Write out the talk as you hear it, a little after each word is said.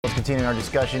Let's continue our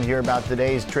discussion here about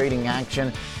today's trading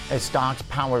action as stocks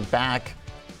power back.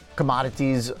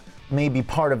 Commodities may be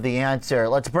part of the answer.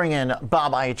 Let's bring in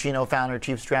Bob Iaccino, founder,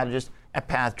 chief strategist at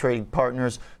Path Trading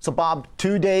Partners. So, Bob,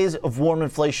 2 days of warm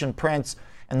inflation prints,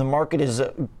 and the market is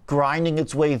grinding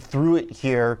its way through it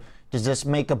here. Does this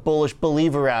make a bullish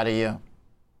believer out of you?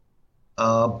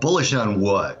 Bullish on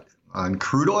what? On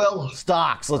crude oil?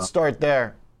 Stocks. Let's start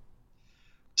there.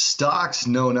 Stocks,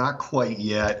 no, not quite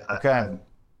yet. Okay.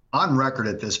 On record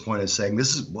at this point as saying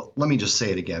this is, well, let me just say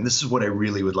it again. This is what I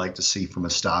really would like to see from a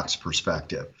stocks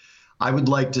perspective. I would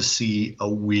like to see a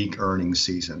weak earnings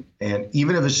season. And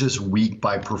even if it's just weak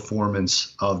by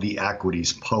performance of the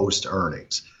equities post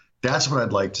earnings, that's what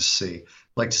I'd like to see.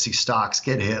 I'd like to see stocks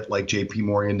get hit like JP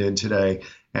Morgan did today.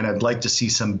 And I'd like to see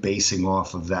some basing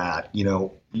off of that. You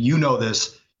know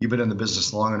this, you've been in the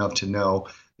business long enough to know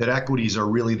that equities are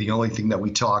really the only thing that we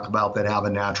talk about that have a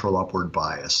natural upward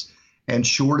bias. And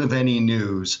short of any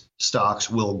news, stocks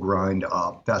will grind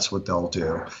up. That's what they'll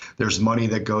do. There's money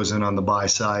that goes in on the buy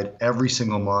side every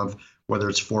single month, whether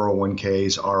it's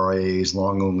 401ks, RIAs,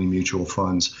 long-only mutual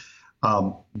funds.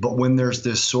 But when there's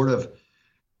this sort of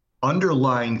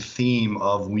underlying theme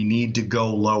of we need to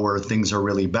go lower, things are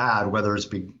really bad, whether it's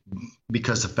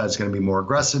because the Fed's going to be more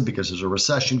aggressive, because there's a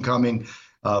recession coming,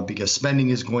 because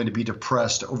spending is going to be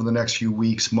depressed over the next few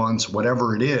weeks, months,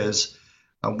 whatever it is,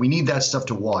 we need that stuff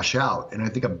to wash out. And I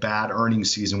think a bad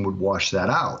earnings season would wash that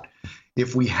out.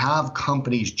 If we have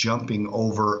companies jumping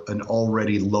over an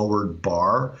already lowered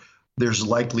bar, there's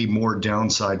likely more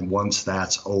downside once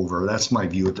that's over. That's my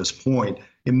view at this point.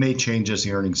 It may change as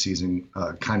the earnings season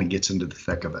kind of gets into the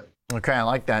thick of it. Okay, I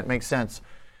like that. Makes sense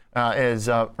as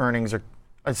earnings are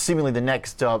seemingly the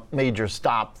next major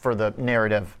stop for the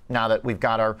narrative now that we've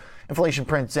got our inflation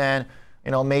prints in.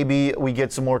 Maybe we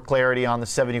get some more clarity on the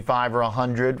 75 or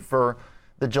 100 for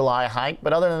the July hike.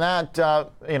 But other than that,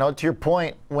 to your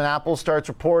point, when Apple starts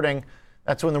reporting,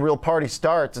 that's when the real party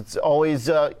starts. It's always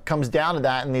comes down to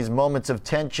that in these moments of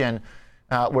tension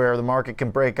where the market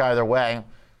can break either way.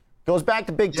 Goes back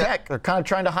to big tech. They're kind of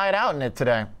trying to hide out in it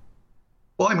today.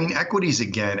 Well, I mean,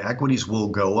 equities will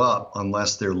go up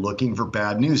unless they're looking for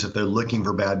bad news. If they're looking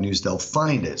for bad news, they'll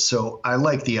find it. So I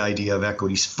like the idea of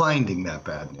equities finding that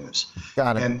bad news.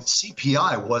 Got it. And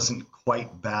CPI wasn't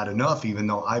quite bad enough, even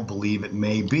though I believe it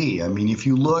may be. I mean, if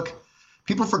you look,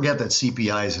 people forget that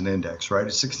CPI is an index, right?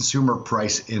 It's a consumer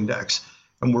price index.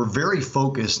 And we're very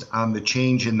focused on the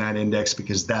change in that index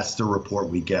because that's the report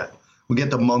we get. We get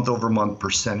the month-over-month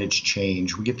percentage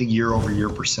change. We get the year-over-year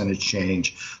percentage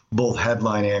change, both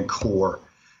headline and core.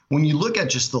 When you look at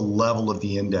just the level of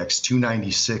the index,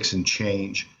 296 and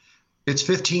change, it's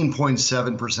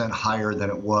 15.7% higher than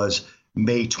it was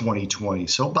May 2020,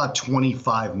 so about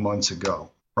 25 months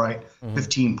ago, right?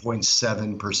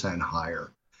 15.7% higher.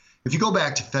 If you go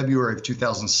back to February of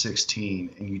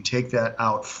 2016 and you take that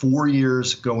out 4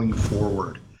 years going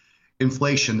forward,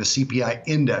 inflation, the CPI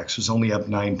index was only up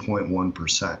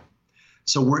 9.1%.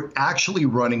 So we're actually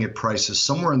running at prices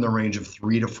somewhere in the range of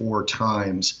 3 to 4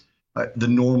 times the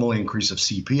normal increase of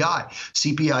CPI.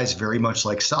 CPI is very much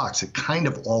like stocks. It kind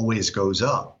of always goes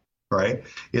up, right?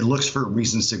 It looks for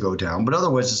reasons to go down, but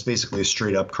otherwise it's basically a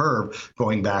straight up curve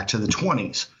going back to the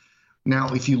 20s.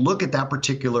 Now, if you look at that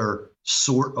particular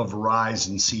sort of rise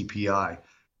in CPI,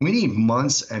 we need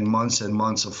months and months and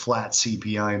months of flat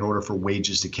CPI in order for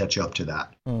wages to catch up to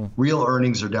that. Real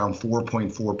earnings are down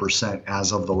 4.4%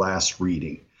 as of the last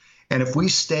reading. And if we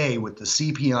stay with the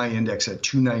CPI index at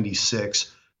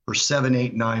 296 for 7,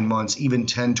 8, 9 months, even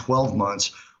 10, 12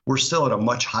 months, we're still at a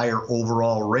much higher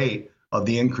overall rate of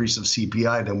the increase of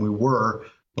CPI than we were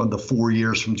on the 4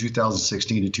 years from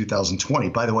 2016 to 2020.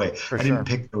 By the way, I didn't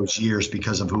pick those years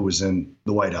because of who was in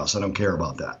the White House. I don't care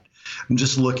about that. I'm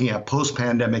just looking at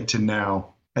post-pandemic to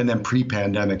now and then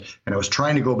pre-pandemic. And I was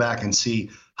trying to go back and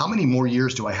see how many more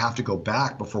years do I have to go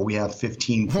back before we have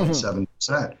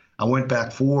 15.7%. I went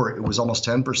back 4, it was almost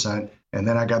 10%. And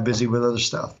then I got busy with other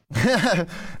stuff.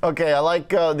 Okay, I like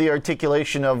the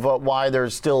articulation of why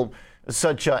there's still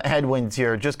such headwinds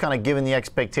here, just kind of given the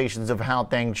expectations of how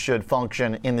things should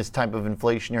function in this type of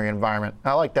inflationary environment.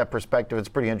 I like that perspective. It's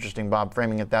pretty interesting, Bob,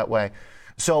 framing it that way.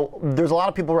 So there's a lot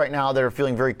of people right now that are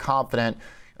feeling very confident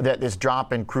that this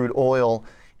drop in crude oil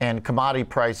and commodity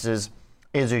prices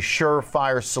is a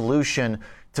surefire solution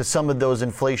to some of those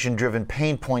inflation-driven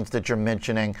pain points that you're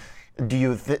mentioning. Do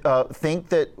you think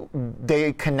that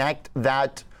they connect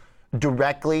that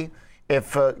directly?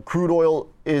 If crude oil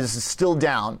is still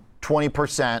down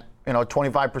 20%,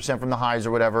 25% from the highs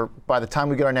or whatever, by the time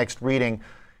we get our next reading,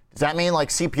 does that mean like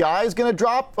CPI is going to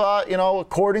drop,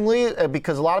 accordingly?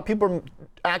 Because a lot of people are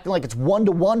acting like it's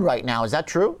 1-to-1 right now. Is that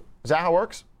true? Is that how it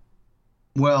works?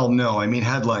 Well, no. I mean,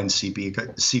 headline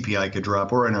CPI could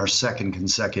drop. We're in our second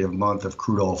consecutive month of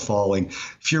crude oil falling.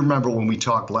 If you remember when we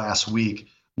talked last week,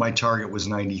 my target was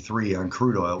 93 on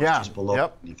crude oil, which is below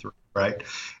 93, right?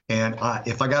 And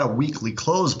if I got a weekly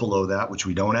close below that, which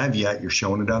we don't have yet, you're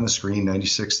showing it on the screen,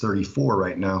 96.34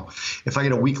 right now. If I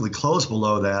get a weekly close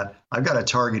below that, I've got a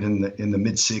target in the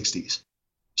mid 60s.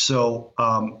 So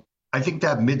I think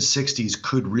that mid 60s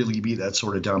could really be that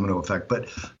sort of domino effect. But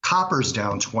copper's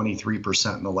down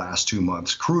 23% in the last 2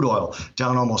 months. Crude oil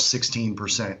down almost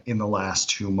 16% in the last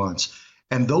 2 months.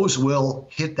 And those will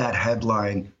hit that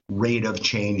headline rate of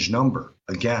change number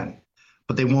again.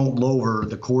 But they won't lower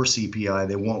the core CPI.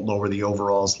 They won't lower the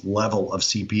overall level of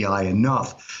CPI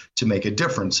enough to make a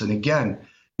difference. And again,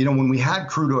 you know, when we had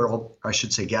crude oil, I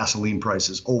should say gasoline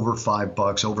prices over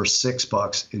 $5, over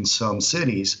 $6 in some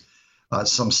cities,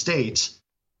 some states,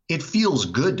 it feels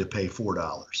good to pay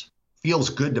 $4. Feels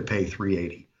good to pay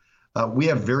 $3.80. We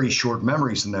have very short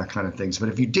memories in that kind of things. But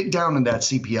if you dig down in that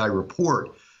CPI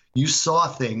report, you saw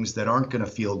things that aren't going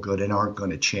to feel good and aren't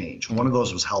going to change. One of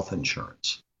those was health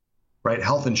insurance, right?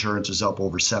 Health insurance is up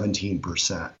over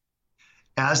 17%.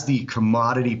 As the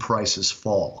commodity prices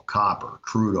fall, copper,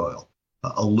 crude oil,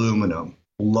 aluminum,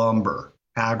 lumber,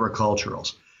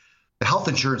 agriculturals, the health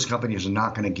insurance companies are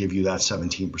not going to give you that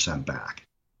 17% back.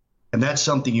 And that's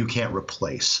something you can't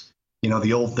replace. You know,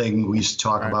 the old thing we used to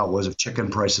talk about was if chicken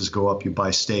prices go up, you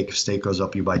buy steak. If steak goes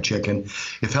up, you buy chicken.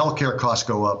 If healthcare costs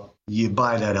go up, you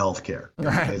buy that healthcare. You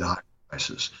pay the high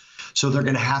prices. So they're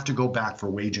going to have to go back for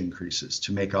wage increases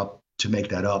to make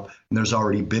that up. And there's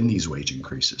already been these wage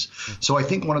increases. So I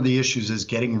think one of the issues is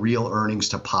getting real earnings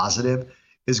to positive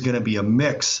is going to be a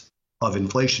mix of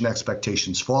inflation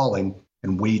expectations falling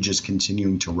and wages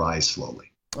continuing to rise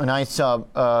slowly. A nice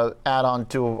add-on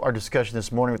to our discussion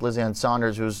this morning with Liz Ann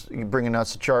Sonders, who's bringing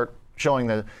us a chart showing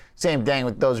the same thing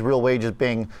with those real wages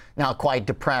being now quite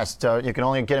depressed. You can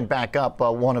only get them back up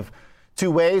one of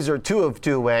two ways or two of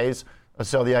two ways.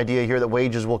 So the idea here that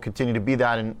wages will continue to be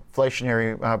that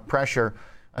inflationary pressure,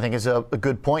 I think is a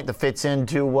good point that fits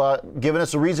into giving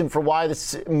us a reason for why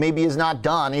this maybe is not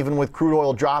done, even with crude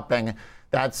oil dropping.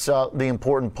 That's the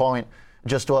important point.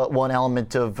 Just one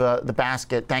element of the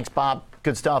basket. Thanks, Bob.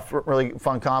 Good stuff. Really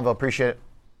fun convo. Appreciate it.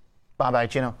 Bob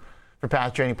Iaccino for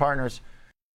Path Trading Partners.